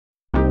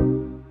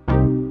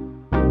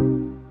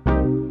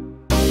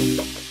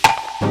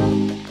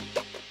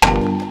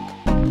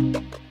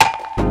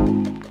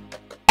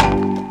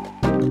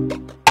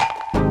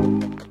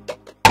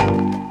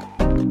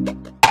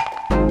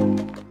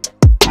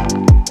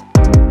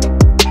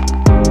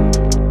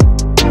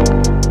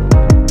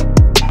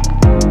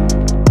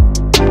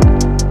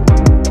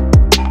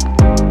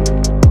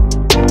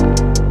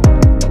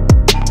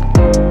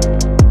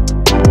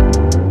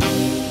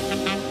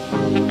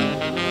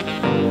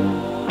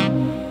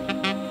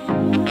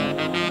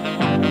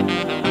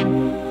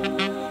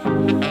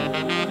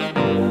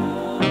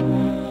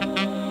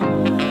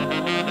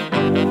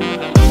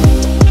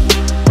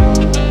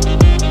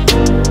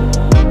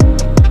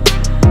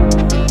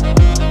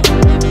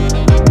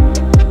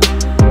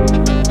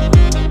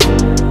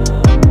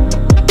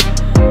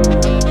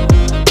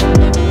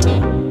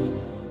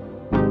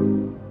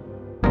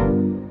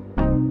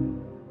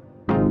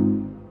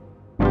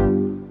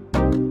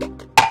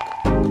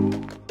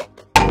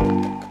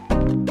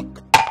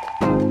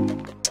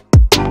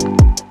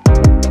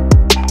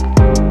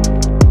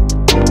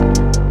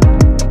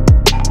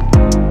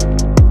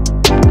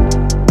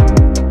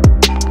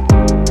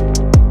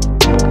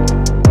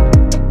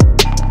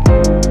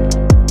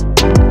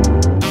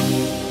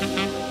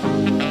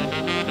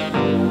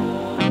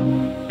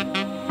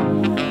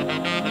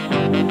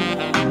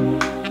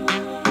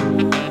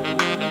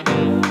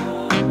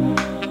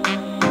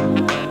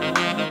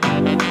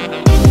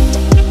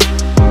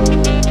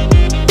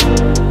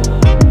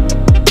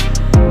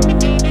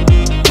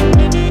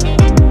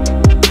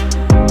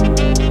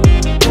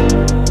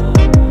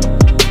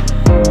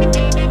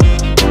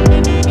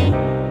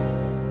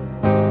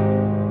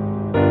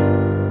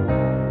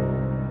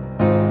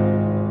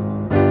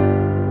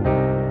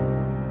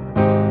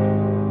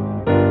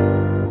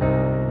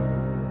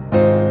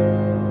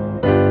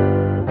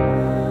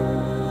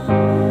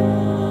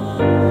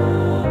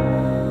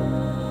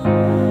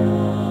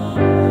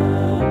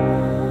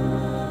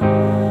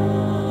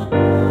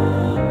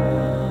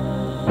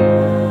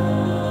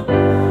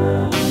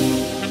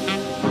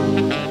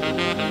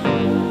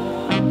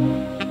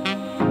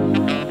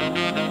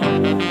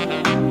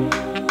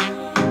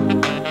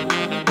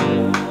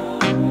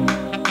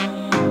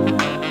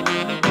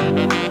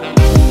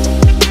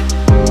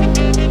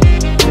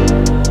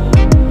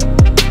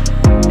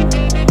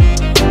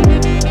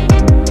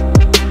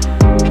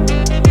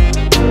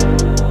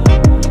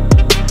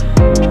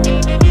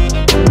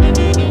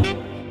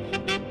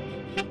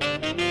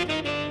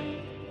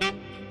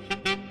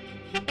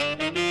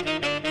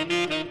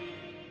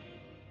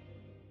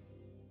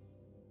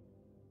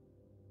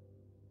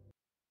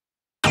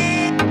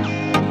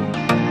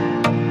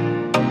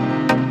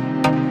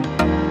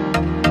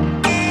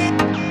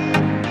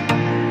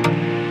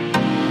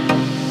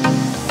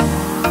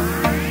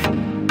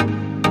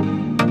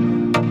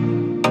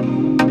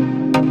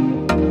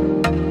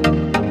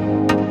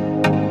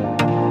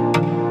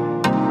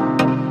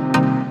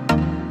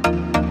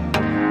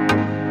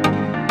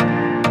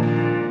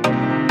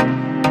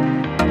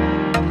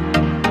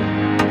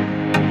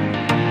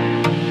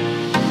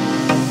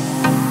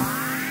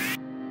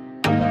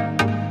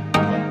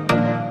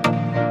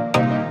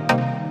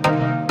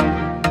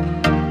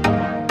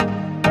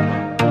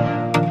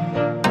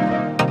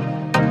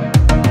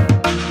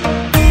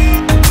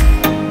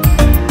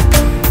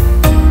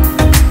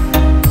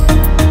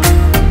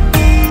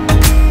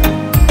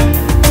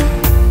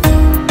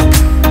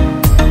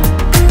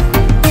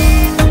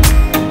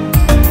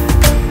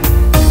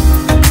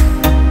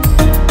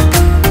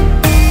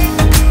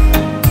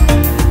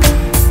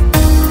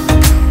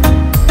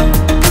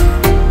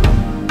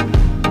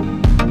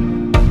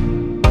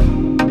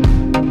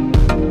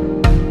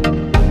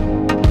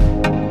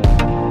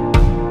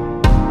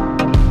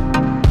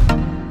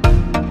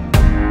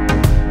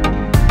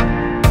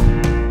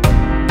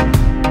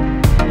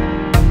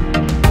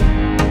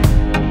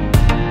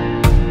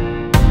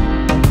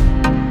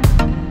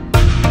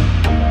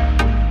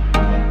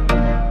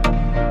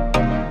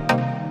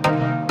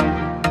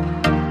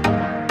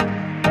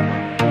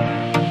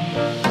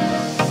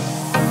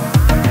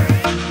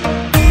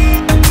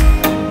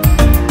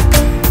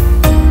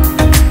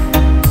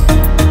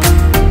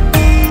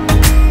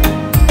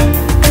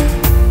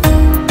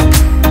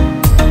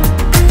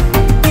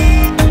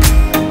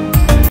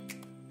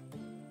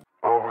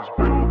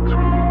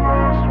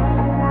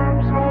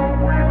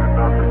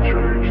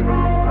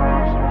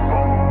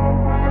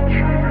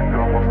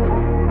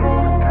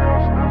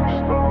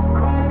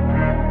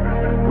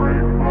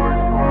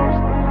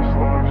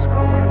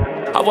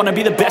I wanna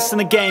be the best in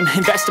the game,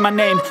 invest in my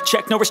name.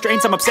 Check no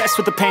restraints, I'm obsessed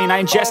with the pain.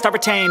 I ingest, I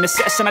retain,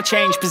 assess and I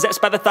change. Possessed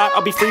by the thought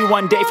I'll be free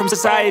one day from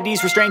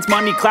society's restraints.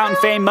 Money, clout and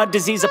fame, mud,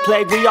 disease, a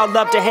plague. We all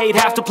love to hate,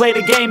 have to play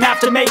the game, have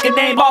to make a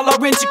name. All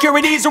our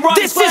insecurities are on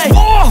display. This is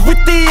war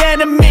with the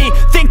enemy,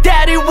 think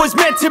that it was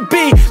meant to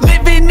be.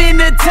 Living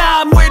in a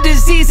time where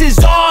disease is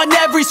on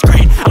every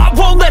screen. I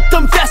won't let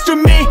them fester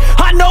me,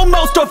 I know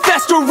most are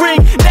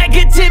festering.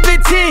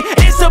 Negativity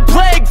is a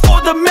plague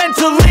for the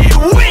mentally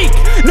weak.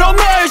 No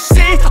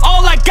mercy,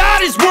 all I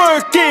got is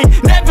working.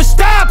 Never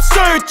stop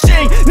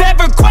searching,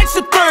 never quench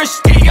the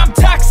thirsty. I'm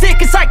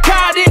toxic and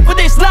psychotic, with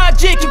this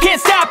logic you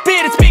can't stop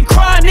it. It's been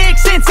chronic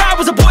since I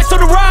was a boy, so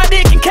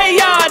neurotic and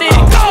chaotic.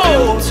 I'm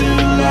built to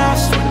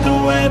last with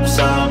the webs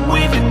I'm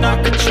weaving.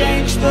 I could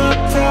change the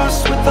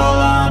past with all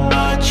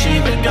I'm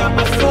achieving. Got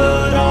my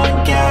foot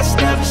on gas,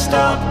 never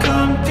stop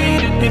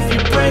competing. If you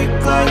break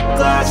like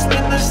glass,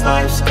 then this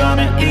life's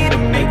gonna eat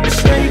 'em. Make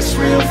mistakes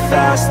real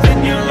fast,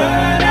 then you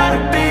learn how to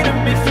beat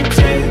 'em. If you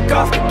take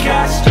off the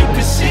cast, you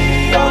can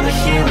see all the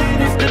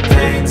healing. If the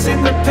pain's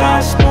in the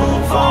past,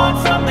 move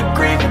on from the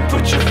grieving.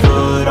 Put your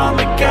foot on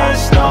the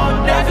gas,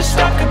 no, never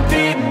stop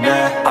competing,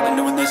 yeah. I've been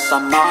doing this,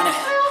 I'm on it,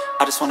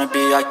 I just wanna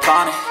be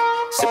iconic.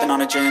 Sipping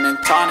on a gin and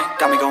tonic,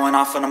 got me going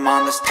off when I'm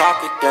on this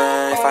topic,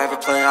 yeah. If I ever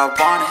play, I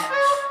want it,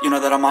 you know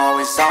that I'm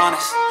always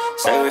honest.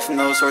 Stay away from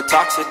those who are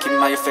toxic, keep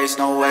them out your face,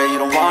 no way, you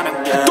don't want them,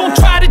 yeah. Don't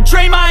try to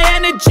drain my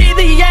energy,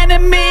 the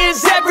enemy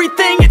is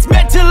everything. It's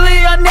mentally,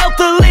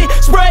 unhealthily,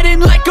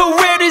 spreading like a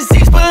rare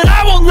disease. But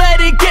I won't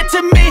let it get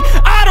to me,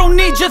 I don't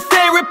need your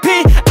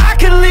therapy. I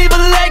can leave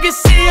a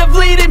legacy of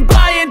leading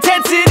by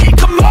intensity.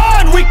 Come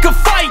on, we can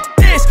fight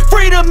this,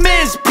 freedom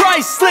is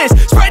priceless.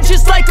 Spread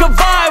just like a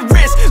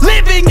virus,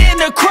 living in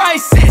a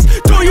crisis.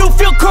 Do you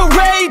feel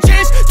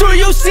courageous? Do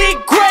you seek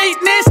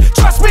greatness?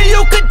 Trust me,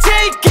 you can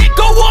take it,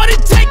 go on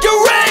and take your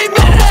aim,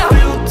 yeah. I'm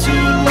built to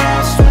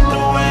last with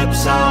the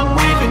webs I'm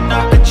weaving.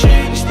 I could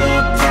change the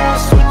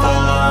past with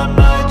all I'm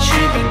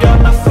achieving. Got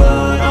my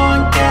foot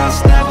on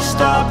gas, never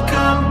stop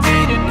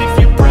competing. If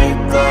you break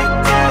like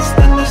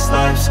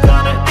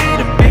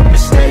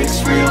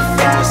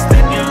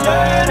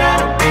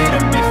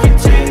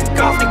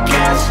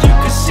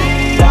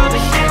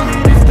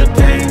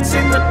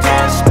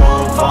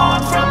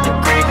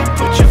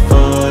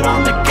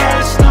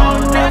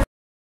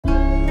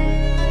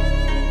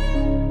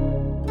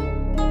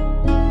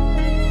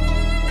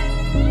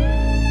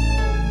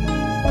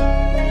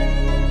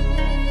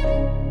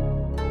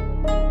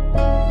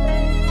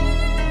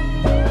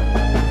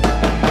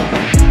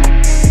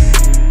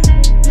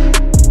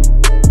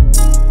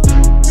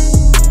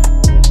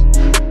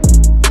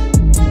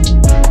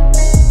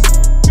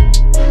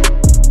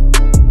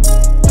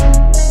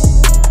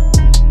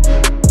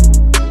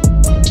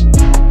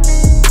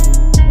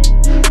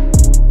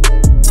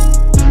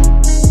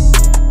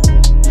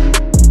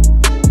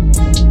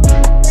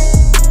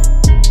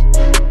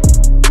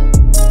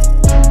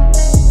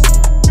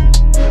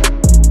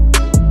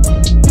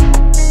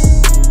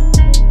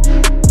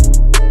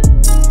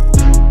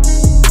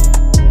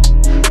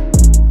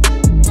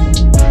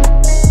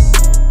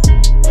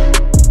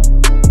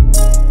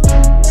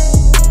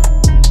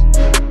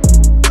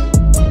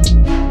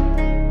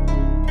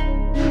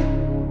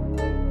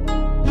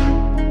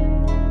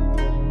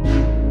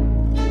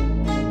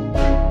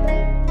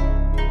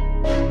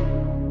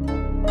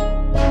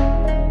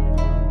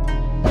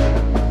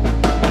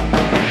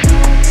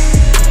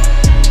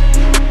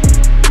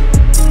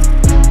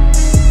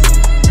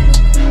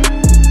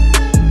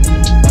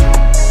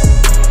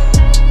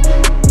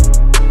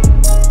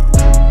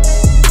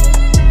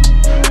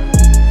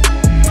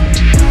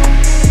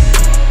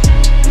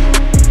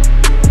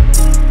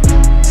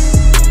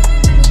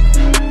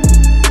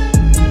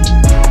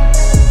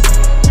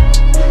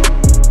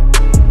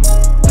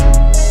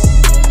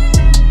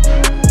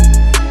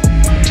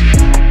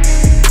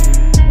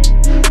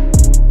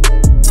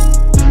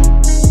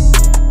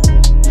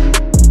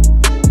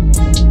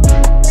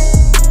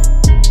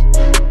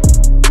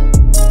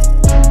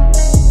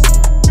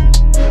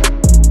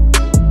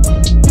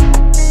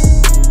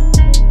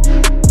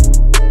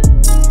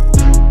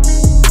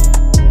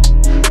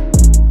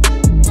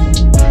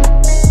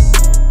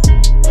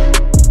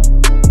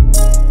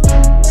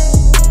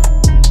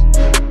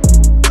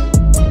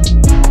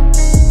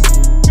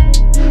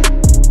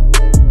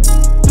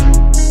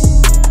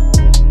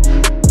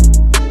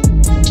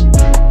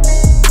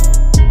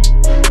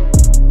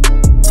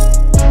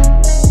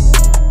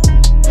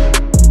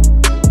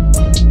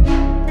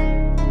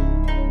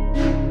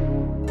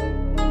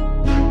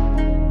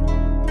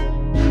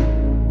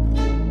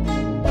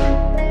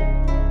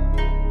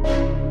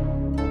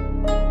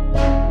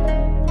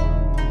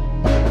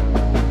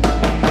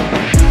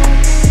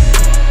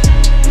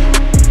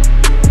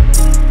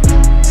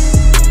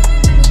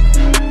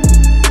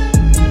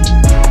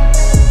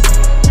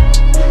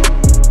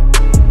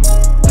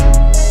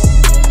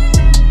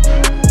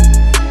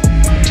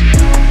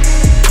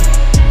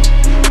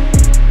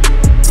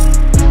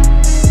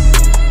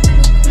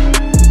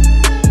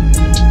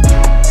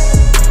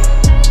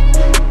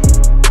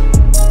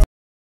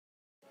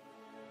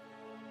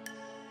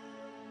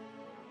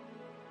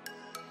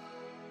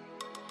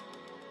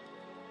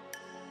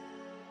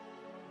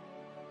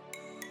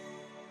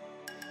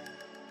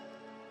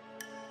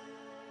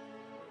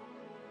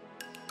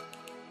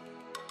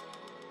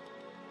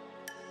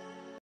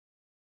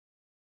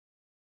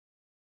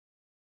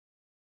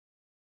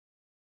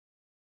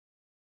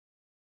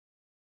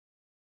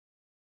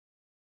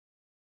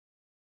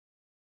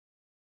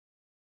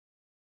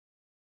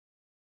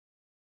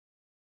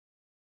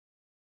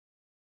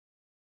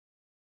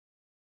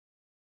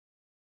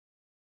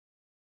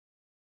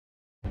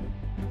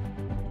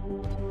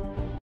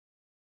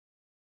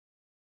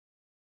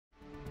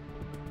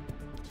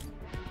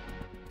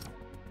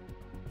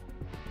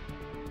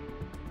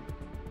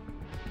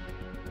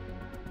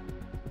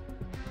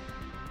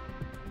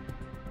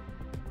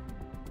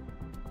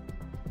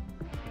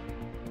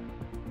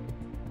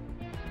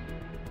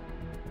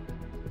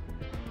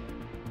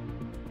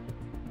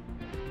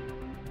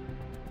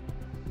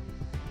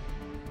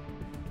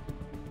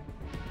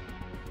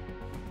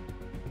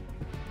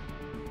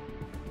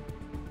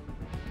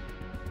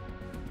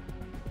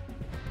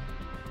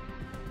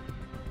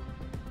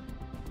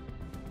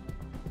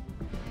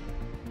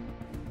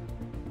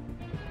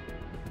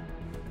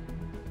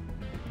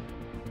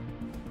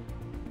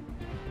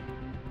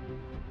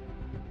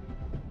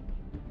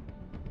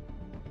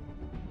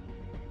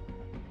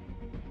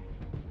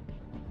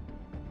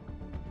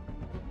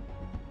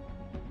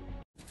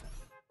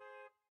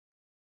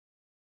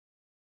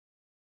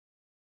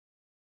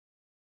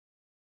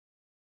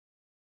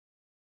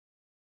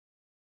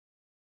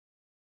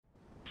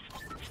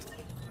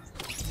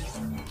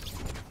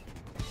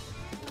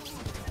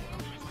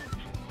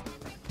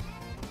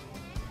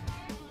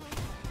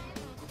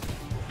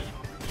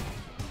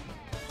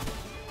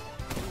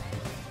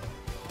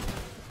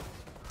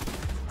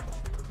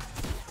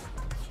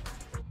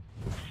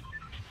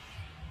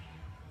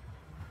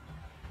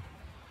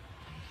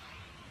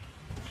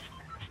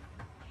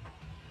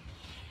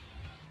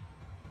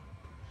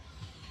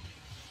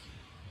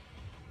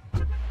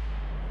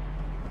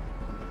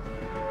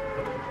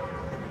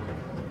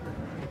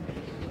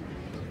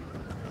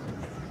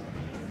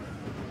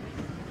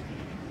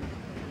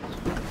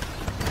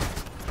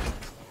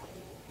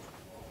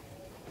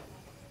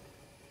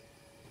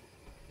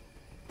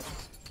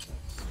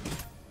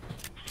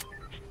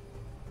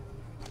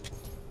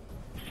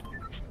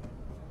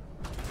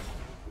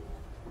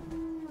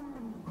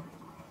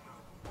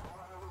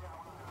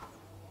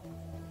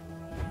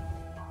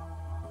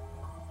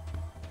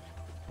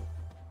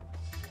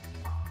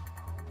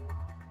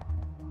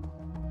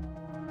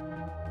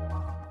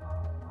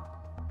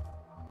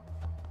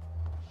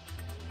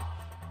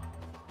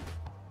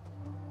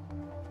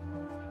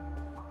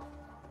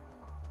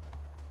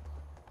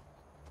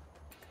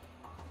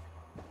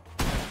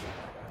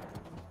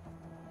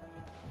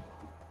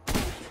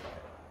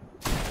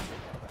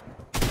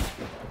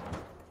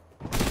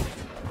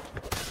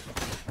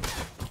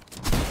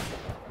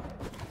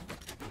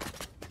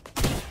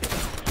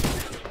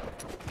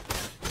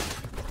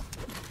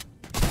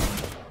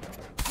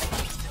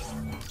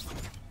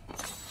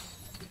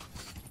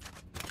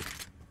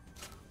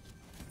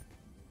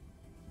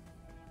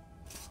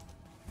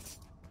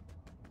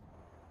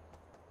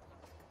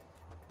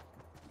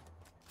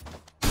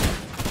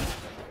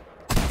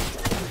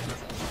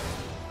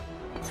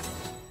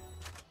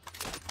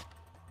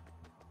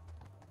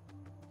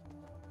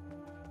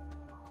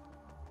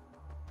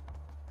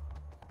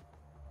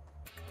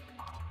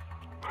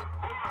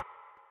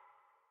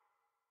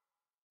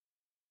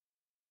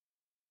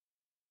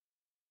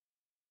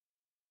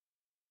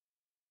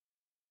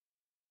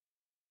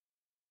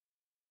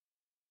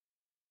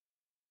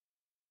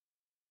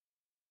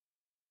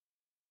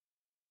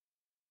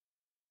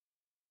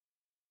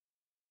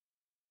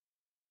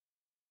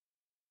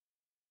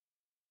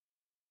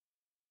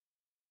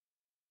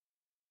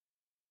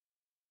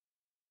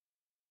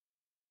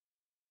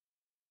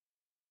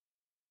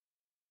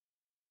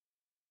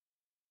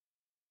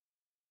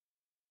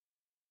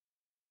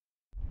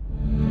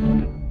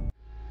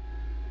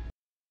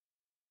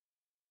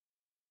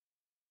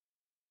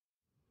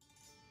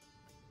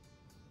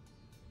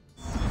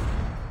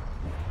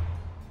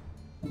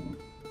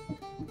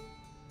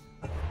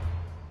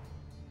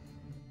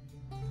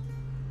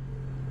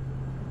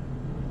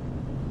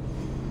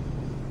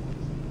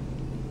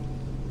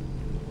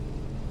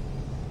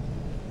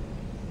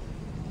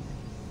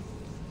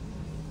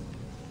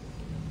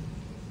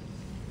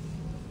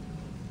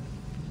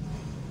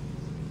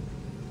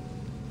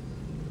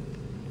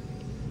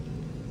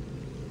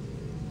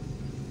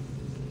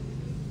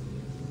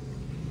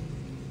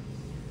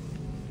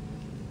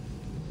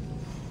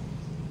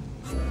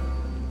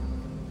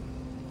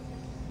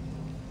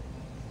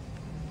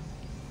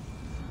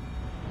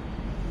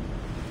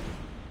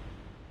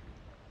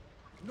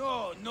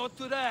Not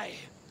today.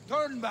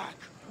 Turn back.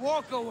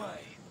 Walk away.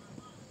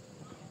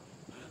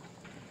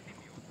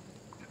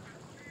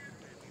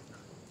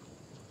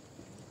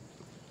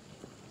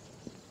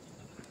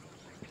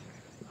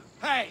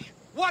 Hey,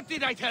 what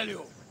did I tell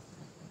you?